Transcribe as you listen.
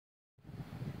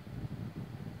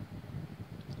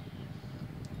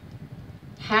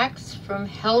Hacks from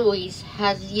Heloise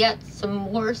has yet some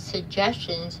more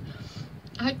suggestions.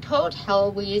 I told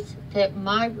Heloise that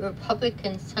my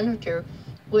Republican senator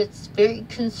was very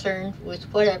concerned with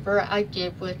whatever I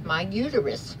did with my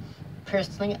uterus.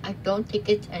 Personally, I don't think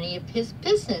it's any of his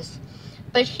business.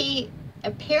 But he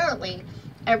apparently,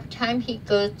 every time he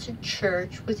goes to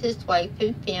church with his wife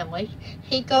and family,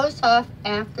 he goes off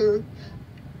after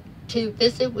to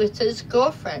visit with his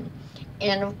girlfriend.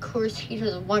 And of course, he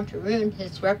doesn't want to ruin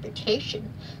his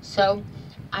reputation. So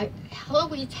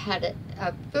Heloise had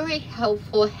a very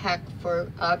helpful hack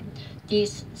for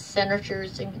these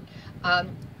senators and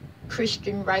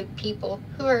Christian right people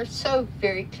who are so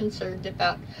very concerned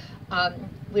about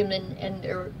women and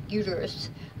their uterus.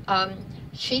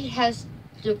 She has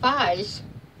devised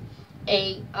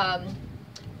a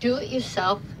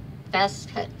do-it-yourself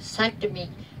vasectomy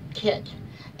kit.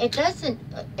 It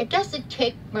doesn't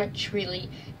take much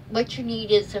really. What you need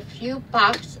is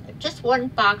just one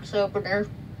box opener.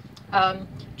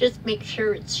 Just make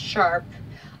sure it's sharp.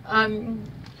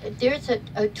 There's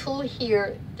a tool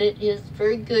here that is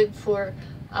very good for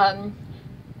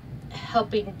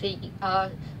helping the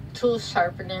tool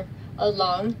sharpener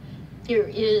along. There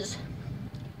is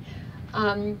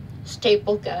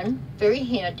staple gun, very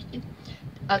handy,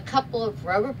 a couple of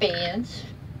rubber bands,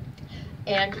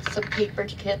 and some paper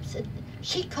clips.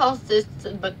 She calls this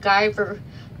the McGiver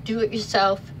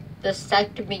do-it-yourself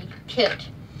vasectomy kit.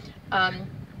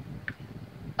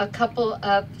 A couple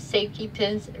of safety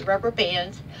pins, rubber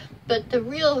bands, but the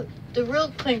real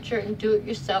clincher and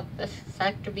do-it-yourself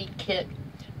vasectomy kit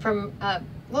from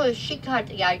she got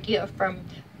the idea from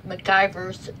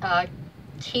McGiver's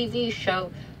TV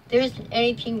show. There isn't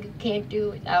anything you can't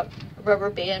do without a rubber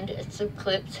band and some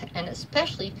clips, and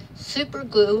especially super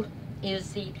glue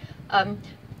is the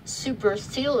super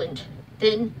sealant.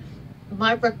 Then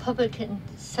my Republican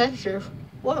senator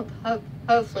won't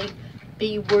hopefully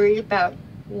be worried about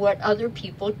what other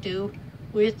people do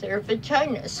with their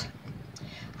vaginas.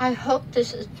 I hope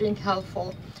this has been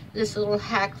helpful, this little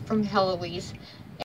hack from Heloise,